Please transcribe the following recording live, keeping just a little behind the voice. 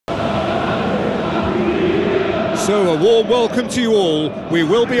So, a warm welcome to you all. We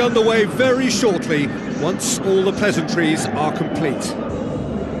will be underway very shortly, once all the pleasantries are complete.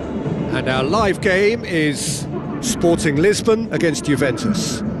 And our live game is Sporting Lisbon against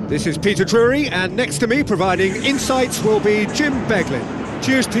Juventus. This is Peter Drury, and next to me, providing insights, will be Jim Beglin.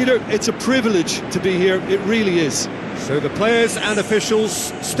 Cheers, Peter. It's a privilege to be here. It really is. So the players and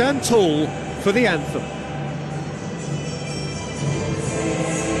officials stand tall for the anthem.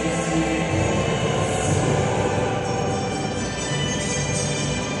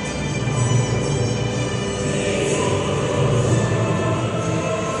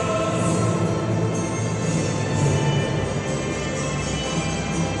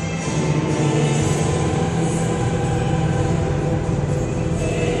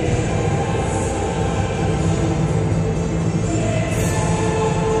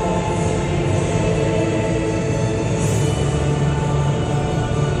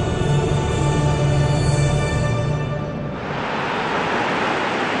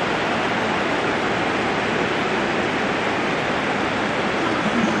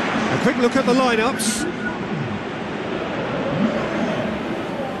 Quick look at the lineups.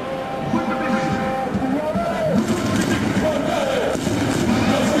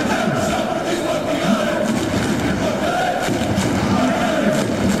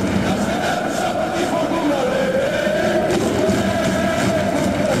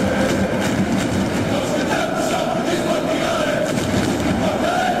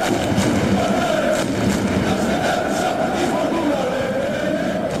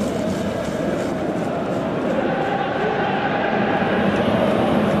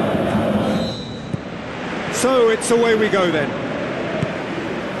 So it's away we go then.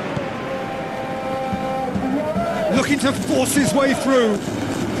 Looking to force his way through.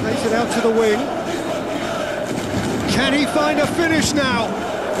 Plays it out to the wing. Can he find a finish now?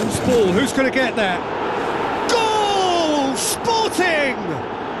 Who's ball? Who's going to get there? Goal! Sporting!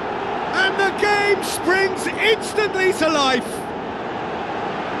 And the game springs instantly to life.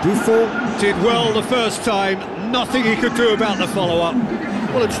 Buffon did well the first time. Nothing he could do about the follow-up.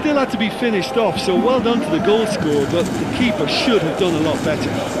 Well, it still had to be finished off, so well done to the goal scorer, but the keeper should have done a lot better.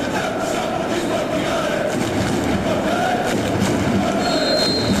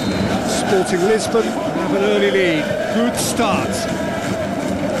 Sporting Lisbon have an early lead. Good start.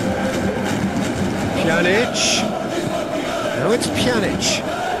 Pjanic. Now it's Pjanic.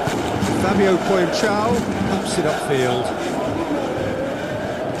 Fabio Coentrao pumps it upfield.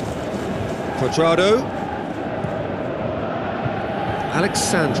 Quadrado.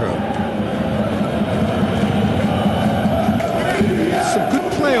 Alexandro. Some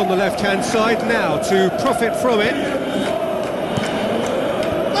good play on the left-hand side now to profit from it.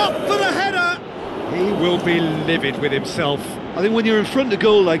 Up for the header! He will be livid with himself. I think when you're in front of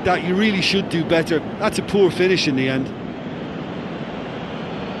goal like that, you really should do better. That's a poor finish in the end.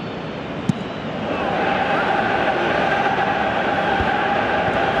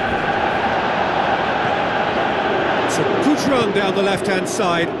 Good run down the left-hand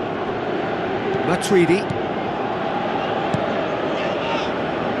side. Matuidi.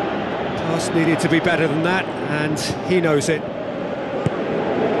 Pass needed to be better than that, and he knows it.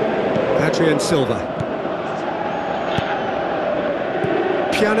 Adrian Silva.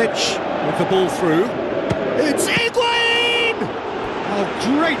 Pjanic with the ball through. It's Higuain! Oh,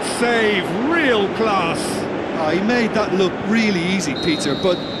 great save, real class. He made that look really easy, Peter,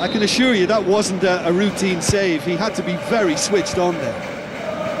 but I can assure you that wasn't a routine save. He had to be very switched on there.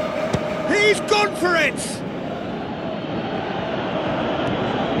 He's gone for it!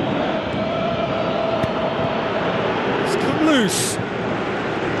 It's come loose.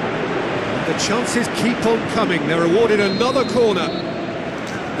 The chances keep on coming. They're awarded another corner.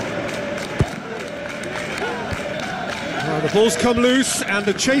 The ball's come loose and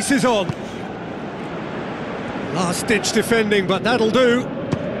the chase is on. Last-ditch defending, but that'll do.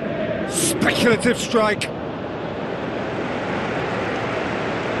 Speculative strike.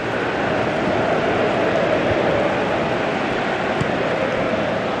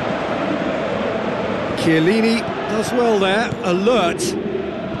 Chiellini does well there, alert.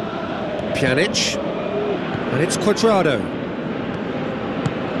 Pjanic, and it's Quadrado.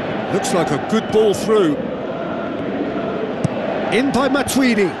 Looks like a good ball through. In by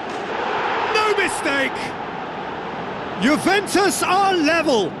Matuidi. No mistake! Juventus are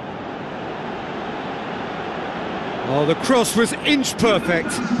level! Oh, the cross was inch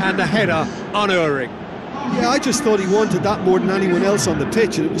perfect, and the header unerring. Yeah, I just thought he wanted that more than anyone else on the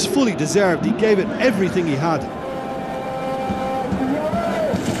pitch, and it was fully deserved. He gave it everything he had.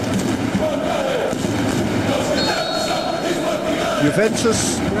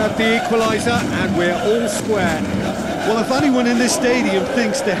 Juventus grab the equaliser and we're all square. Well, if anyone in this stadium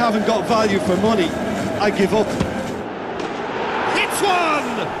thinks they haven't got value for money, I give up. It's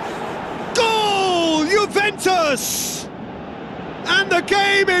one! Goal! Juventus! And the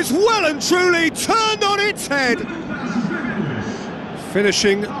game is well and truly turned on its head.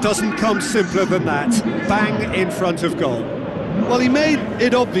 Finishing doesn't come simpler than that. Bang in front of goal. Well, he made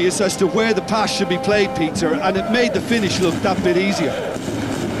it obvious as to where the pass should be played, Peter, and it made the finish look that bit easier.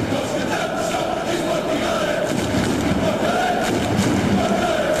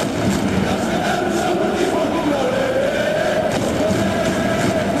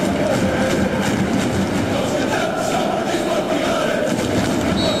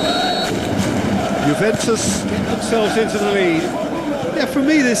 Juventus get themselves into the lead. Yeah, for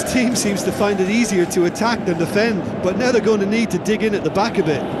me, this team seems to find it easier to attack than defend, but now they're going to need to dig in at the back a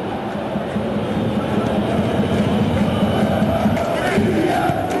bit.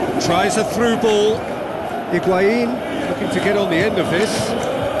 Tries a through ball. Higuain looking to get on the end of this. He's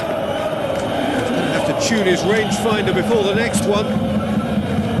going to have to tune his rangefinder before the next one.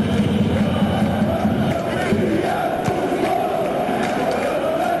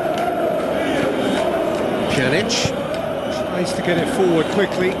 Pjanic tries to get it forward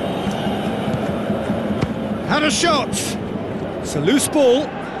quickly. Had a shot! It's a loose ball.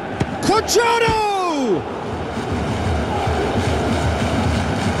 Quadrado!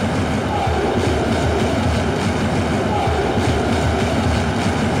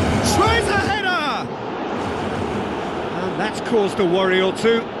 Tries a header! And that's caused a worry or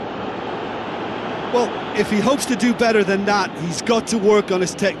two. Well, if he hopes to do better than that, he's got to work on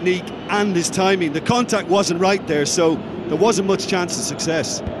his technique and his timing. The contact wasn't right there, so there wasn't much chance of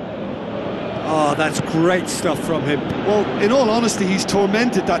success. Oh, that's great stuff from him. Well, in all honesty, he's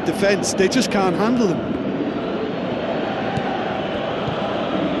tormented that defence. They just can't handle him.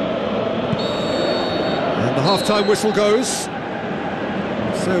 And the half-time whistle goes.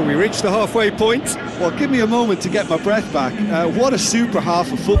 So we reach the halfway point. Well, give me a moment to get my breath back. What a super half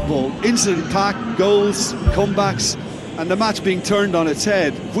of football. Incident-packed, goals, comebacks, and the match being turned on its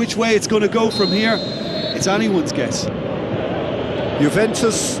head. Which way it's going to go from here, it's anyone's guess.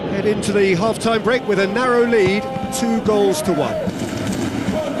 Juventus head into the half-time break with a narrow lead, 2-1.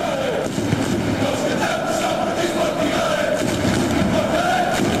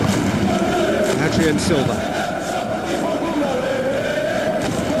 Adrian Silva.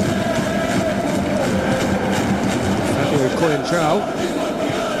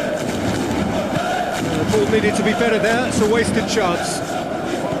 The ball needed to be better there, it's a wasted chance.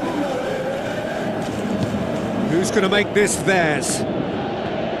 Who's going to make this theirs?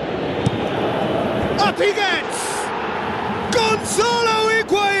 Up he gets! Gonzalo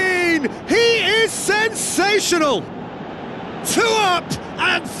Higuain! He is sensational! 2 up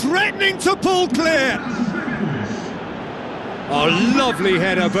and threatening to pull clear. A lovely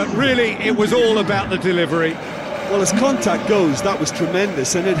header, but really it was all about the delivery. Well, as contact goes, that was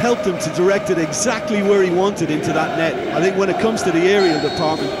tremendous, and it helped him to direct it exactly where he wanted into that net. I think when it comes to the aerial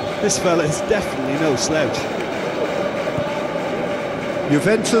department, this fella is definitely no slouch.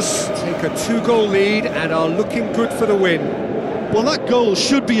 Juventus take a 2-goal lead and are looking good for the win. Well, that goal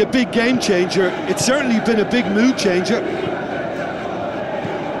should be a big game changer. It's certainly been a big mood changer.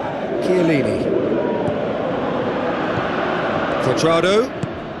 Chiellini. Quadrado.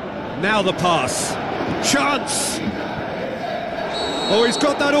 Now the pass. Chance! Oh, he's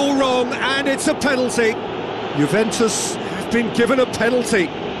got that all wrong, and it's a penalty. Juventus have been given a penalty.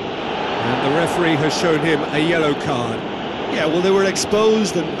 And the referee has shown him a yellow card. Yeah, well, they were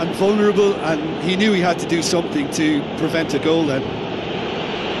exposed and vulnerable, and he knew he had to do something to prevent a goal then.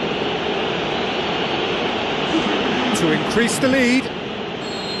 To increase the lead.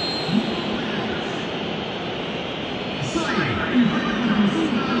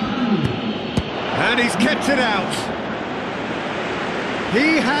 And he's kept it out.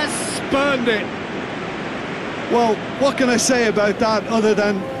 He has spurned it. Well, what can I say about that other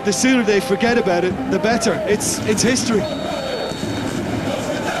than the sooner they forget about it, the better. It's history.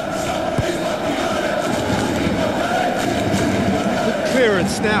 Good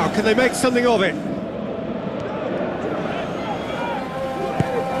clearance now. Can they make something of it?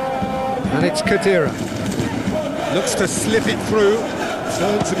 And it's Khedira. Looks to slip it through.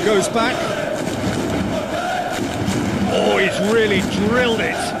 Turns and goes back. Oh, he's really drilled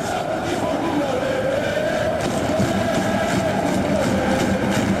it.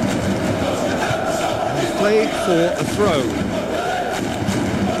 He's played for a throw.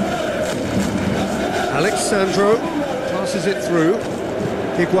 Alexandro passes it through.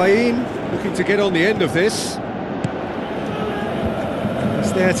 Higuain looking to get on the end of this.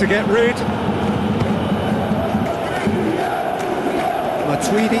 He's there to get rid.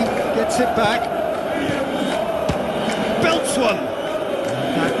 Matuidi gets it back. Belts one.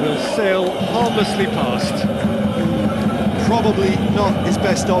 That will sail harmlessly past. Probably not his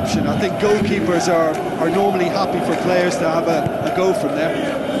best option. I think goalkeepers are normally happy for players to have a go from there.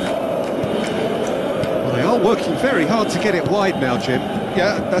 Well, they are working very hard to get it wide now, Jim.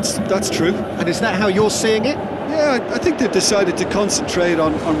 Yeah, that's true. And is that how you're seeing it? Yeah, I think they've decided to concentrate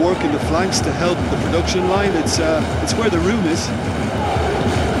on working the flanks to help the production line. It's where the room is.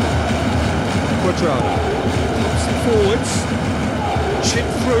 Quadrado pops it forwards, chip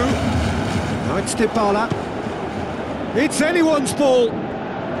through. Now it's Dybala. It's anyone's ball.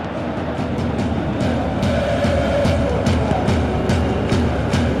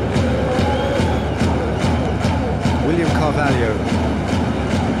 William Carvalho.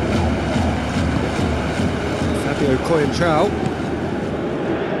 Fabio Coentrao.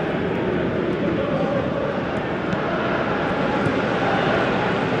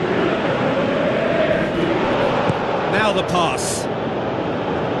 Now the pass.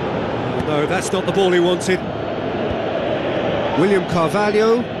 No, that's not the ball he wanted. William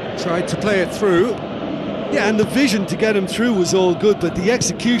Carvalho tried to play it through. Yeah, and the vision to get him through was all good, but the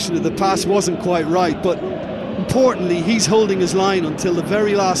execution of the pass wasn't quite right. But importantly, he's holding his line until the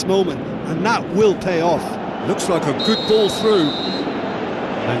very last moment, and that will pay off. Looks like a good ball through.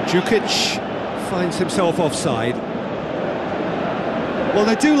 And Jukic finds himself offside. Well,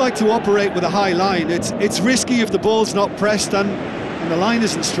 they do like to operate with a high line. It's risky if the ball's not pressed and the line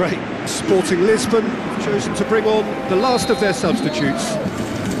isn't straight. Sporting Lisbon have chosen to bring on the last of their substitutes.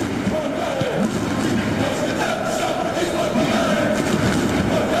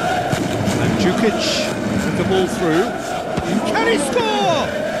 And Jukic with the ball through. Can he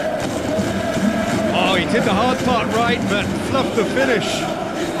score? Oh, he did the hard part right, but fluffed the finish.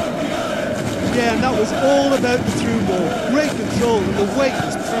 Yeah, and that was all about the through ball. Great control, and the weight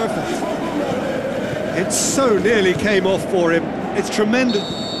was perfect. It so nearly came off for him. It's tremendous.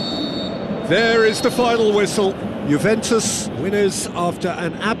 There is the final whistle. Juventus winners after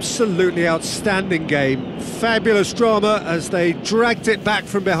an absolutely outstanding game. Fabulous drama as they dragged it back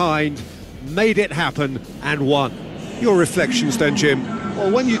from behind, made it happen and won. Your reflections then, Jim?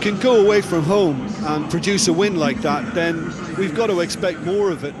 Well, when you can go away from home and produce a win like that, then we've got to expect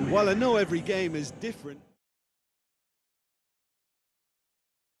more of it. And while I know every game is different...